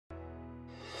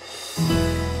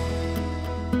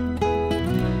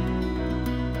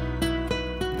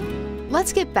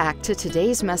Let's get back to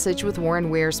today's message with Warren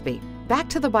Wiersbe. Back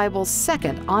to the Bible's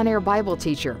second on-air Bible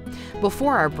teacher.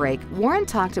 Before our break, Warren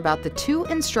talked about the two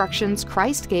instructions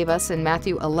Christ gave us in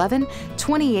Matthew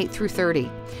 11:28 through 30.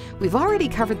 We've already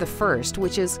covered the first,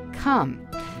 which is come.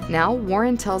 Now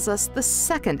Warren tells us the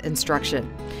second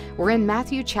instruction. We're in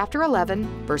Matthew chapter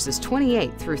 11, verses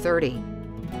 28 through 30.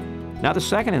 Now the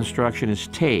second instruction is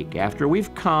take. After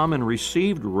we've come and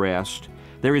received rest,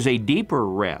 there is a deeper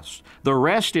rest. The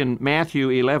rest in Matthew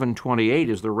 11:28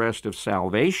 is the rest of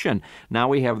salvation. Now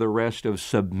we have the rest of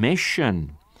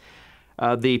submission.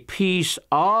 The peace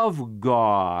of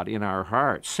God in our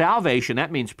hearts. Salvation,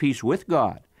 that means peace with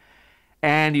God.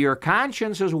 And your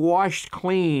conscience is washed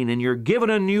clean, and you're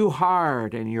given a new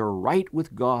heart, and you're right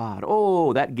with God.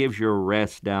 Oh, that gives you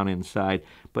rest down inside.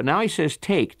 But now he says,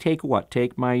 take. Take what?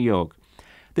 Take my yoke.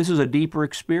 This is a deeper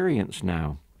experience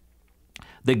now.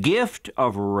 The gift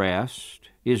of rest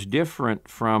is different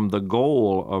from the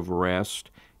goal of rest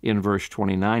in verse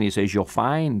 29. He says, you'll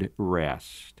find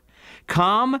rest.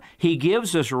 Come, he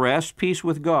gives us rest, peace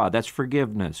with God. That's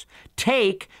forgiveness.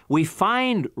 Take, we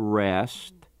find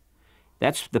rest.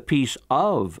 That's the peace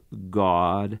of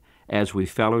God as we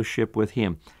fellowship with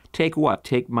him. Take what?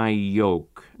 Take my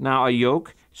yoke. Now, a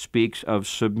yoke speaks of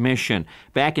submission.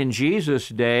 Back in Jesus'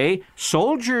 day,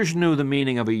 soldiers knew the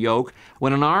meaning of a yoke.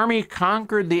 When an army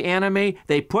conquered the enemy,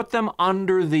 they put them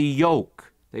under the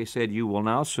yoke. They said, you will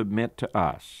now submit to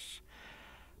us.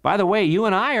 By the way, you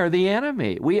and I are the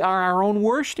enemy. We are our own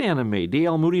worst enemy.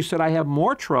 D.L. Moody said, I have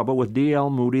more trouble with D.L.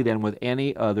 Moody than with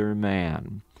any other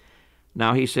man.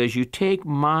 Now he says, you take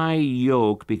my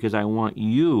yoke because I want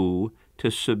you to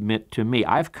submit to me.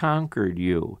 I've conquered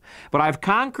you, but I've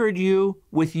conquered you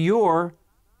with your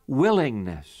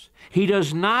willingness. He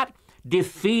does not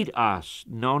defeat us.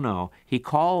 No. He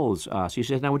calls us. He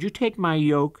says, now would you take my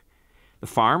yoke? The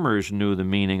farmers knew the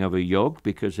meaning of a yoke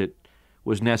because it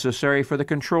was necessary for the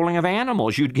controlling of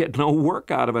animals. You'd get no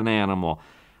work out of an animal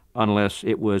unless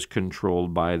it was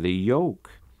controlled by the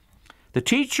yoke. The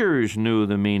teachers knew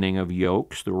the meaning of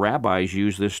yokes. The rabbis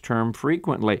use this term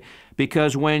frequently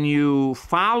because when you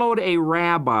followed a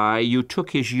rabbi, you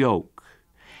took his yoke.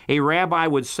 A rabbi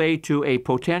would say to a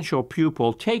potential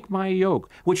pupil, take my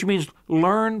yoke, which means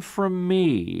learn from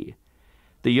me.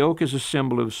 The yoke is a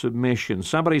symbol of submission.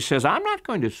 Somebody says, I'm not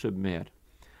going to submit.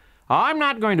 I'm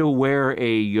not going to wear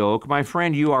a yoke. My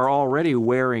friend, you are already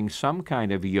wearing some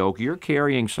kind of yoke. You're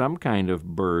carrying some kind of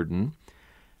burden.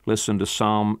 Listen to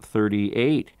Psalm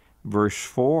 38, verse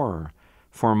 4.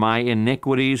 For my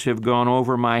iniquities have gone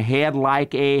over my head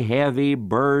like a heavy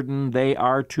burden. They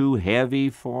are too heavy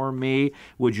for me.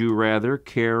 Would you rather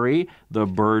carry the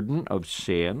burden of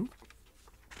sin,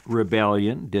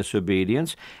 rebellion,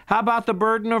 disobedience? How about the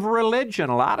burden of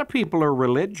religion? A lot of people are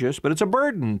religious, but it's a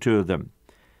burden to them.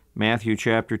 Matthew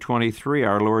chapter 23,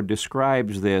 our Lord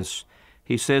describes this.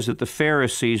 He says that the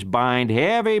Pharisees bind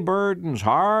heavy burdens,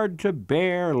 hard to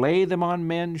bear, lay them on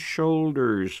men's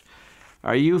shoulders.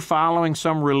 Are you following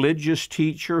some religious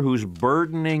teacher who's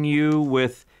burdening you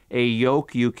with a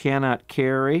yoke you cannot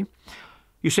carry?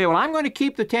 You say, well, I'm going to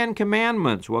keep the 10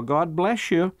 Commandments. Well, God bless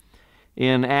you.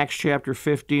 In Acts chapter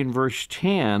 15, verse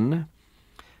 10,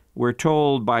 we're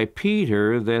told by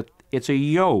Peter that it's a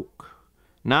yoke.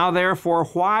 Now, therefore,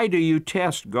 why do you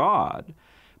test God?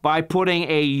 By putting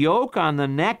a yoke on the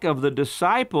neck of the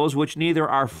disciples, which neither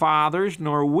our fathers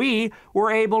nor we were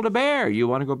able to bear. You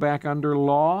want to go back under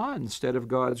law instead of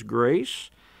God's grace?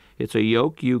 It's a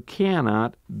yoke you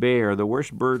cannot bear. The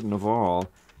worst burden of all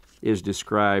is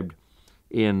described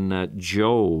in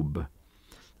Job,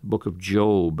 book of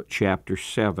Job, chapter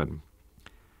 7,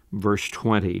 verse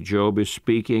 20. Job is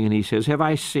speaking, and he says, have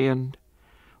I sinned?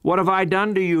 What have I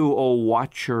done to you, O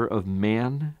watcher of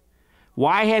men?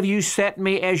 Why have you set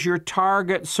me as your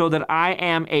target so that I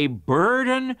am a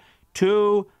burden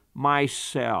to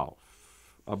myself?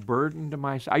 A burden to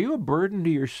myself. Are you a burden to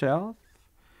yourself?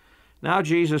 Now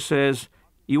Jesus says,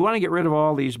 you want to get rid of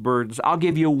all these burdens. I'll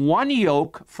give you one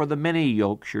yoke for the many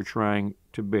yokes you're trying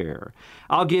to bear.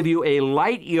 I'll give you a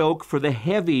light yoke for the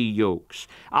heavy yokes.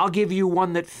 I'll give you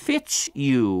one that fits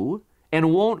you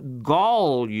and won't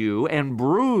gall you and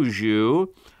bruise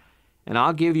you. And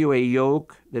I'll give you a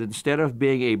yoke that instead of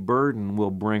being a burden will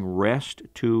bring rest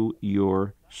to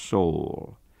your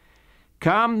soul.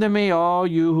 Come to me, all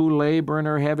you who labor and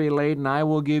are heavy laden, I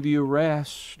will give you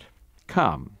rest.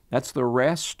 Come. That's the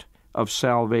rest of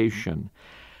salvation.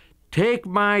 Take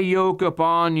my yoke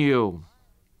upon you,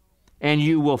 and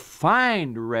you will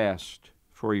find rest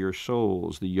for your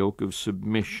souls, the yoke of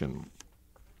submission.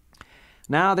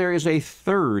 Now there is a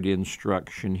third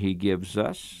instruction he gives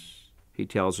us. He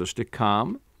tells us to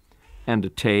come, and to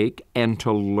take and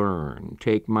to learn.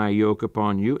 Take my yoke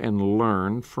upon you and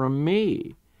learn from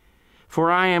me.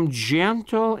 For I am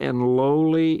gentle and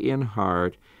lowly in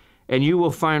heart, and you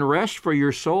will find rest for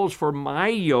your souls, for my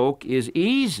yoke is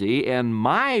easy and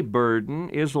my burden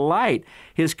is light.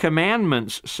 His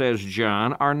commandments, says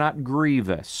John, are not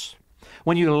grievous.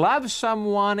 When you love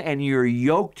someone and you're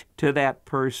yoked to that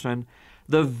person,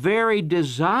 the very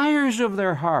desires of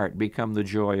their heart become the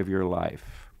joy of your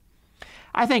life.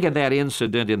 I think of that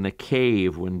incident in the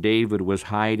cave when David was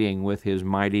hiding with his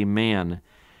mighty men,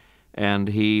 and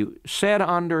he said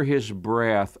under his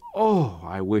breath, "Oh,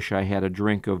 I wish I had a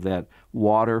drink of that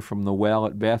water from the well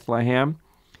at Bethlehem."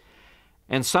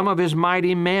 And some of his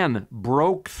mighty men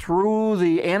broke through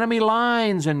the enemy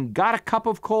lines and got a cup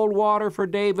of cold water for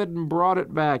David and brought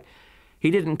it back.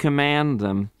 He didn't command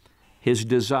them. His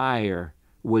desire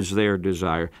was their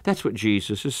desire. That's what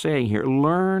Jesus is saying here.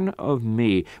 Learn of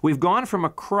me. We've gone from a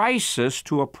crisis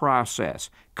to a process.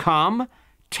 Come,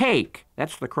 take.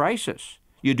 That's the crisis.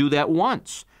 You do that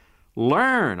once.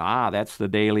 Learn. That's the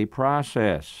daily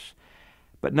process.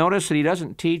 But notice that he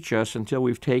doesn't teach us until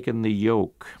we've taken the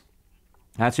yoke.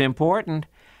 That's important.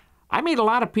 I meet a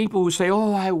lot of people who say,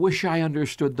 "Oh, I wish I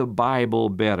understood the Bible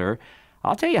better."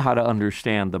 I'll tell you how to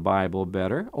understand the Bible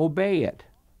better. Obey it.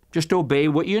 Just obey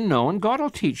what you know, and God will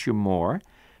teach you more.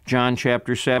 John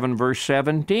chapter 7, verse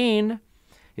 17,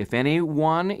 "If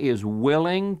anyone is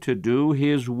willing to do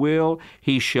his will,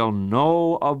 he shall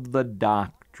know of the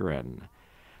doctrine."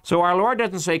 So our Lord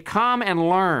doesn't say, "Come and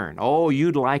learn." Oh,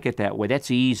 you'd like it that way.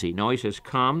 That's easy. No, he says,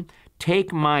 "Come,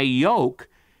 take my yoke,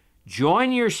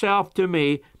 join yourself to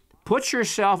me, put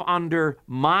yourself under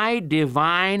my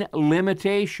divine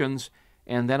limitations,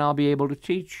 and then I'll be able to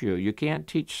teach you." You can't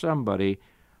teach somebody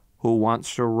who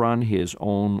wants to run his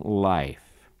own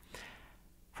life.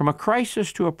 From a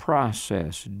crisis to a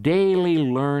process, daily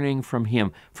learning from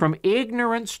him, from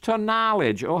ignorance to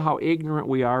knowledge. Oh, how ignorant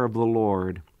we are of the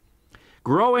Lord.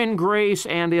 Grow in grace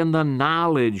and in the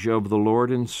knowledge of the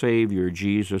Lord and Savior,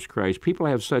 Jesus Christ. People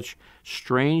have such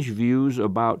strange views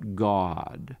about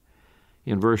God.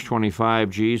 In verse 25,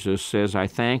 Jesus says, "I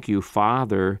thank you,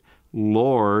 Father,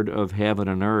 Lord of heaven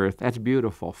and earth." That's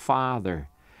beautiful. Father.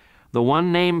 The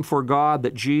one name for God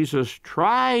that Jesus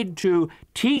tried to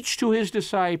teach to his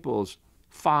disciples.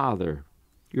 Father.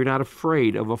 You're not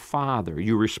afraid of a father.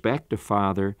 You respect a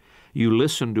father. You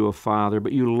listen to a father,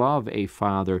 but you love a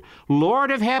father.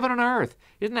 Lord of heaven and earth.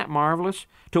 Isn't that marvelous?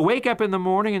 To wake up in the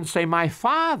morning and say, "My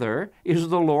Father is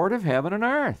the Lord of heaven and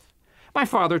earth. My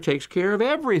Father takes care of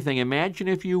everything." Imagine,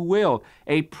 if you will,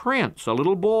 a prince, a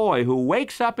little boy who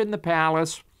wakes up in the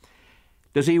palace.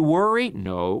 Does he worry?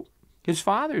 No. His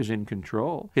father's in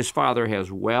control. His father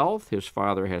has wealth. His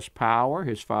father has power.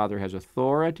 His father has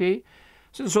authority.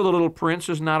 So the little prince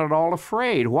is not at all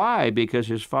afraid. Why? Because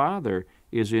his father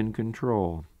is in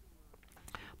control.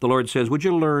 The Lord says, "Would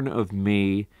you learn of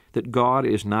me that God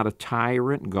is not a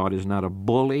tyrant, God is not a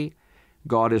bully,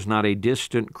 God is not a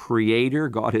distant creator,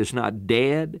 God is not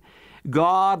dead.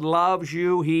 God loves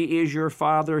you, he is your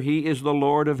Father, he is the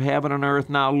Lord of heaven and earth.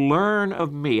 Now learn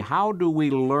of me." How do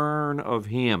we learn of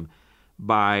him?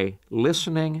 By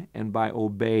listening and by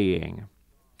obeying.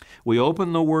 We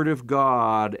open the Word of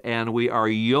God and we are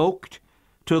yoked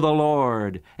to the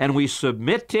Lord, and we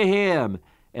submit to him,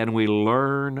 and we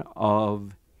learn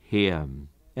of him.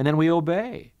 And then we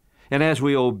obey. And as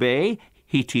we obey,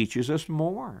 he teaches us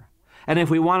more. And if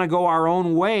we want to go our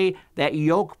own way, that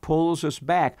yoke pulls us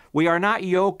back. We are not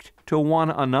yoked to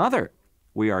one another.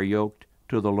 We are yoked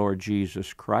to the Lord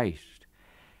Jesus Christ.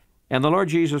 And the Lord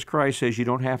Jesus Christ says, you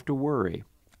don't have to worry.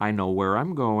 I know where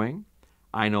I'm going.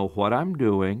 I know what I'm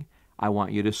doing. I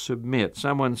want you to submit.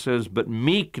 Someone says, but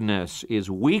meekness is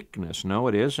weakness. No,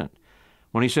 it isn't.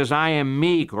 When he says, I am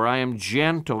meek, or I am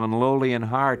gentle and lowly in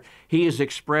heart, he is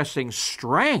expressing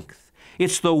strength.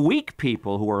 It's the weak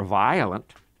people who are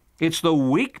violent. It's the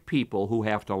weak people who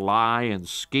have to lie and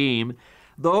scheme.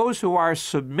 Those who are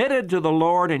submitted to the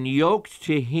Lord and yoked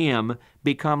to him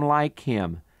become like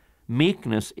him.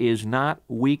 Meekness is not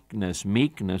weakness.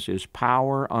 Meekness is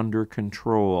power under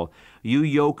control. You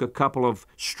yoke a couple of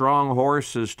strong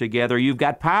horses together, you've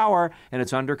got power, and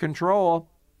it's under control.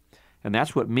 And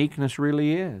that's what meekness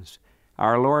really is.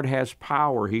 Our Lord has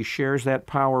power. He shares that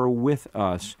power with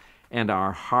us, and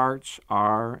our hearts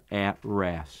are at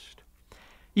rest.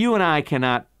 You and I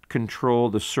cannot control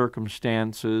the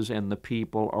circumstances and the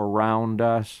people around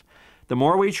us. The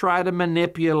more we try to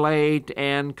manipulate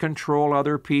and control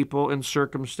other people and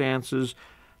circumstances,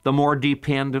 the more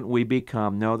dependent we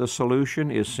become. No, the solution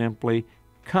is simply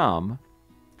come,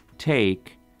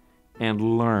 take,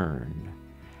 and learn.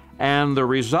 And the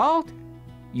result?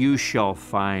 you shall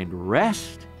find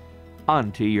rest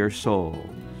unto your souls.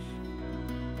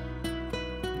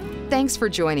 Thanks for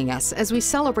joining us as we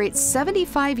celebrate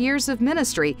 75 years of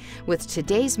ministry with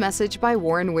today's message by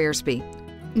Warren Wiersbe.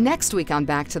 Next week on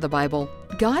Back to the Bible,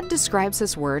 God describes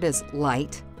His Word as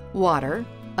light, water,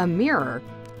 a mirror,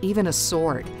 even a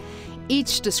sword.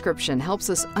 Each description helps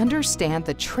us understand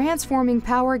the transforming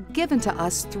power given to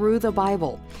us through the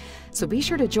Bible. So be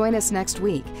sure to join us next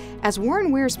week as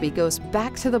Warren Wiersbe goes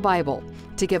back to the Bible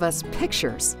to give us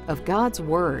pictures of God's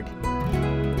Word.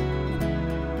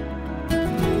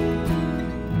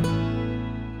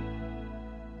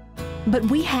 But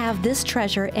we have this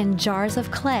treasure in jars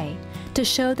of clay to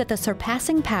show that the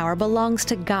surpassing power belongs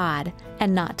to God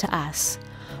and not to us.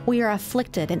 We are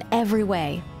afflicted in every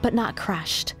way, but not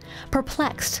crushed,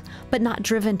 perplexed, but not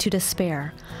driven to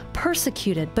despair,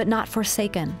 persecuted, but not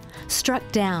forsaken, struck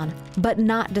down, but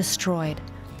not destroyed,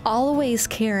 always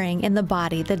carrying in the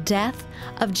body the death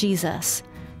of Jesus,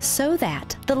 so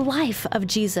that the life of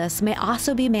Jesus may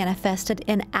also be manifested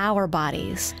in our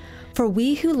bodies. For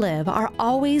we who live are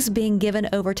always being given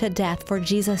over to death for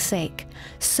Jesus' sake,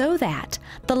 so that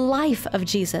the life of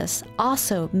Jesus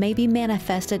also may be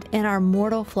manifested in our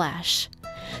mortal flesh.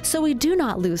 So we do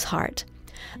not lose heart.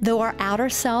 Though our outer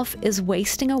self is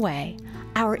wasting away,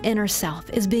 our inner self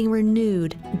is being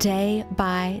renewed day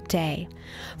by day.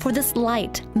 For this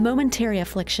light, momentary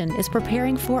affliction is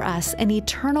preparing for us an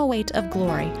eternal weight of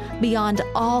glory beyond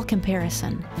all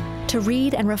comparison. To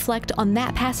read and reflect on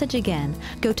that passage again,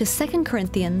 go to 2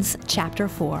 Corinthians chapter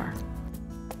 4.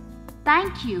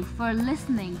 Thank you for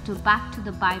listening to Back to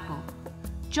the Bible.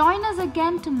 Join us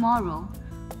again tomorrow.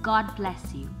 God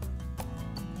bless you.